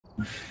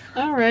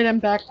Alright, I'm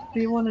back. Do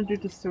you want to do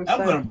the suicide?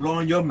 I'm gonna blow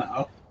in your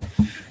mouth.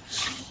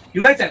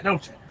 You like that,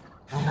 don't you?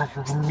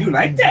 You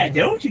like that,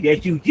 don't you?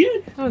 Yes, you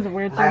do. That was a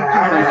weird thing. You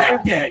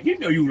like that. You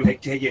know you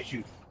like that, yes,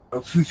 you.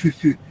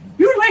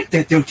 You like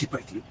that, don't you,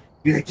 buddy?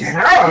 You like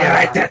that? You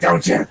like that,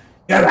 don't you?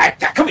 You like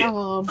that? Come here.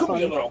 Oh, Come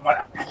here, little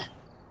mother.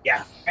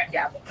 Yeah.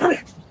 Come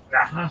here.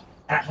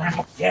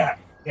 Yeah.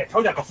 Yeah,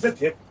 told you I can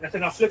flip you. That's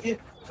enough flip you.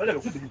 Told you I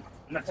can flip you.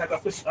 That's how I can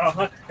flip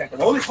you. That's the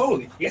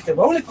roly-poly. Yes, the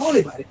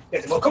roly-poly, buddy.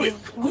 Yes, the come here.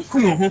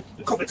 Come on.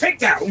 Come here. Take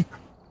down.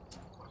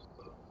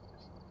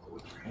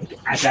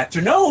 I got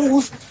your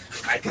nose.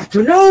 I got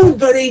your nose,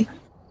 buddy.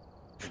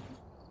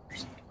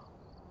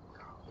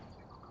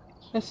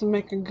 This will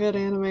make a good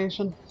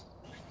animation.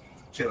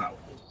 Chill out.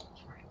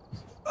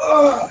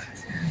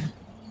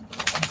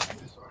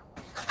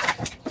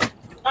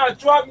 I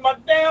dropped my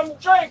damn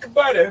drink,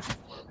 buddy.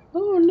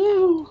 Oh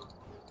no.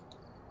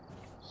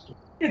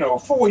 You know,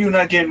 for you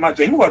not getting my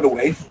drink, move out of the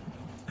way.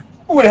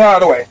 Move the hell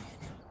out of the way.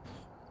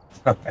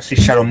 Oh, I see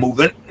Shadow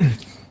moving.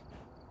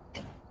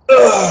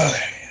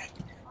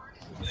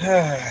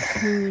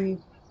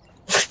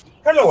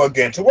 Hello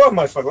again to all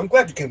my friends. I'm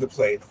glad you came to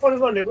play. The fun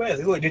is on the way.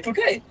 It's did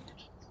today.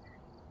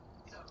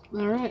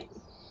 Alright.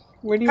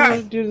 Where do you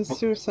want to do the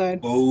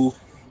suicide? Move.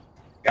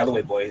 Get out of the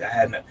way, boys.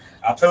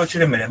 I'll play with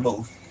you in a minute.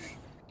 Move.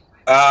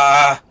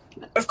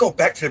 Let's go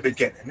back to the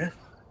beginning.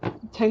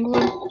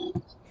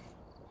 Tanglewood?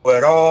 Where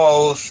it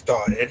all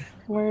started.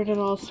 Where did it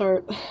all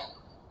start?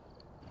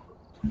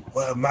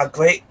 Well, my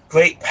great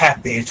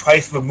pappy,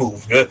 twice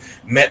removed,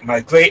 met my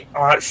great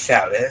aunt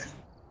Sally.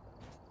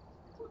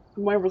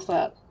 Where was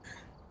that?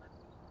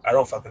 I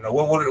don't fucking know.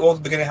 What was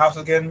the beginning house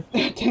again?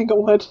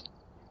 Tanglewood.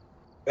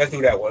 Let's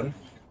do that one.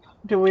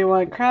 Do we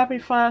want crappy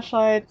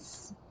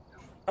flashlights?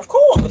 Of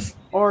course.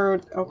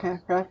 Or, okay,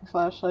 crappy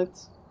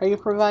flashlights. Are you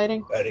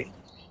providing? Buddy.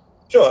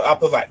 Sure, I'll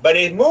provide.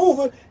 Buddy,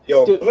 move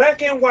your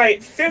black and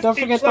white 50 don't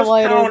forget plus the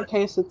lighter pound in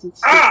case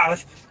it's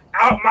ass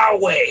out my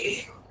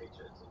way.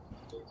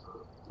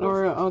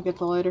 Or I'll get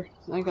the lighter.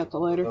 I got the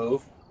lighter.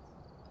 Move.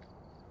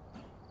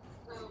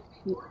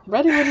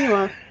 Ready when you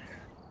are.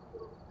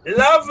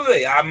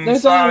 Lovely. I'm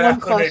There's sorry only I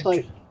one couldn't.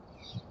 flashlight.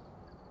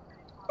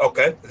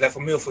 Okay, is that for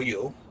me or for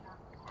you?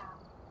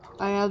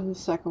 I added the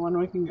second one.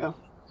 We can go.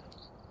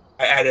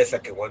 I added a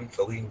second one,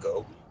 so we can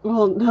go.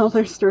 Well, no,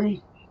 there's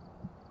three.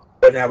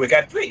 But now we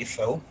got three,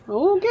 so.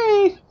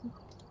 Okay.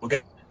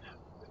 Okay.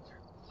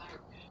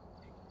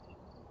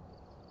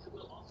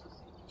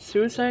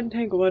 Suicide in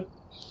Tanglewood.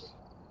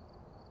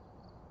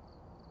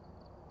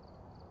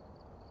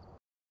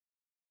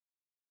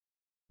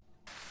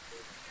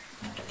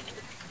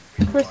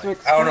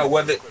 Christmas. I don't know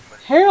whether.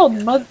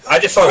 Harold Mud. I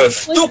just saw the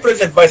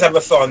stupidest advice I ever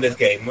saw in this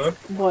game, huh?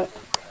 What?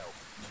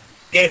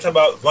 Games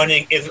about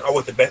running isn't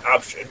always the best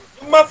option.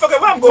 Motherfucker,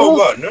 if I'm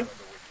going to run,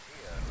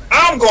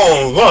 I'm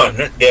going to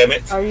run, damn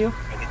it. Are you?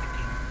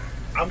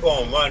 I'm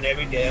going to run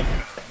every damn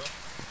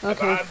time.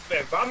 Okay.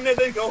 If I'm near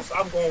the ghost,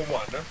 I'm going to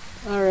run.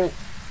 Alright.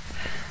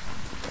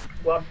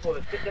 Well, I'm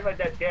supposed to sit there like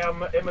that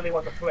damn Emily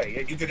wants to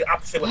play. You do the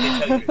opposite of what they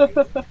tell you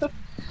to do.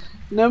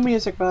 No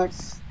music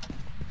box.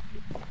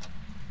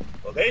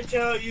 Well, they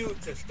tell you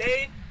to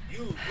stay,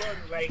 you run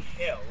like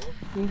hell.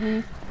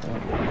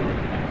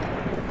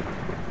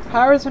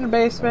 Power's in the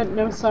basement,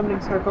 no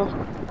summoning circle.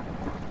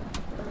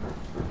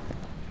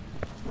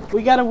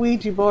 We got a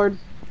Ouija board.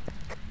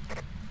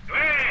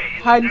 Hey,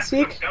 hide and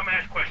seek?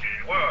 Dumbass question.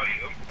 Where are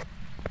you?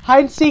 Hide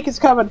and seek is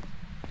coming.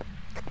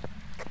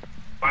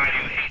 Why do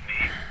you hate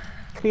me?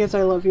 Because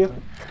I love you.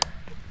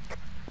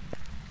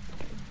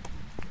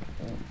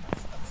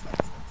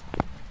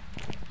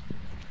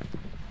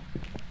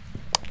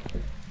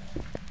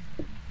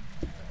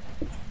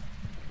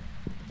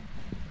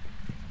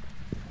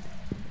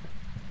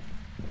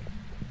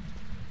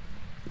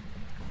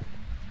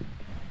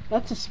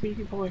 That's a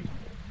speedy boy.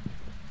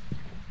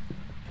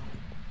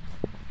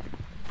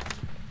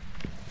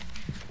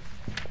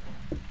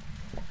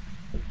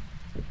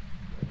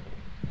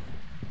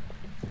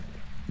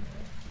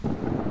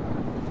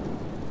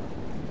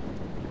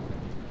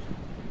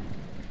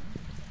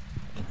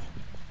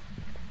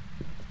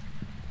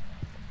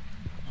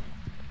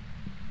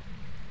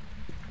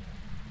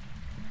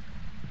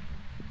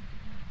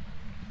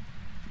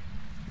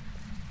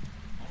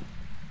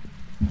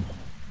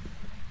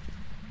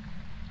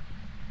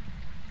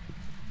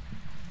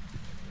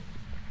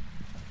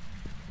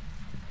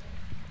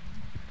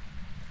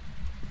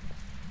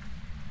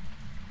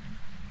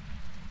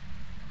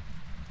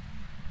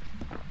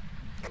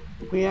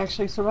 We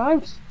actually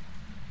survived.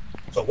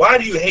 So why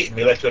do you hate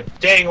me like your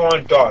dang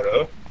on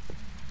daughter?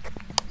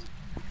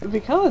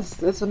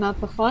 Because, isn't that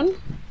the fun?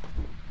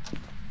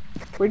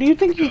 Where do you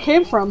think you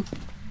came from?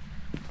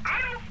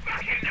 I don't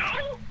fucking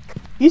know.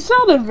 You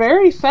sounded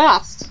very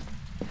fast.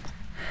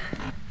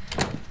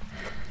 The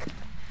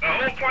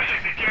whole point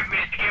is to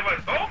give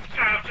us both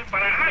times to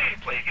find out how you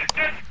play. You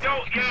just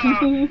don't yell how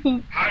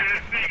to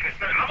sneak.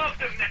 I'm up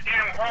in that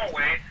damn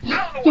hallway. I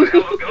don't know where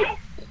the hell to go.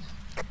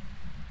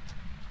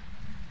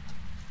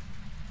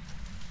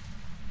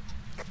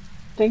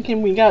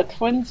 Thinking we got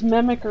twins,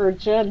 mimic, or a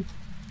Jin.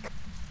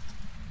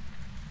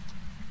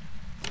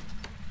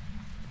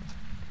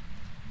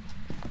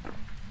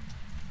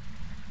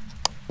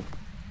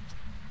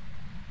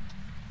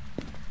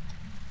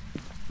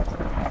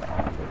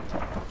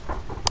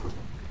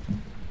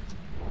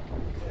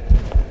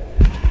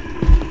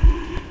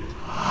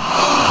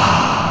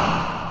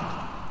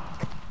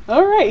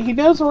 Alright, he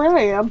knows where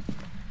I am.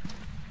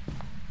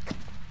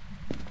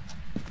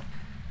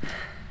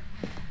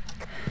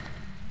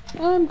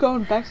 I'm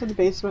going back to the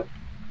basement.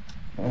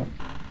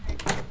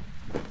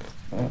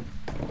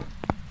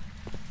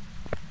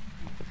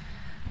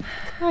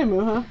 Hi,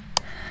 Muha.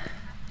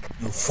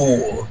 You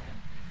fool.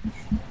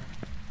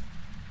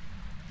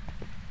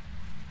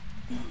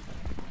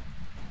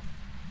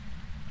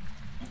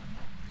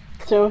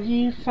 So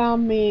he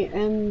found me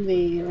in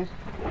the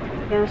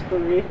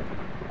nursery,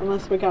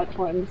 unless we got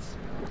twins.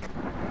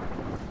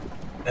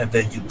 And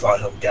then you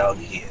brought him down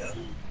here.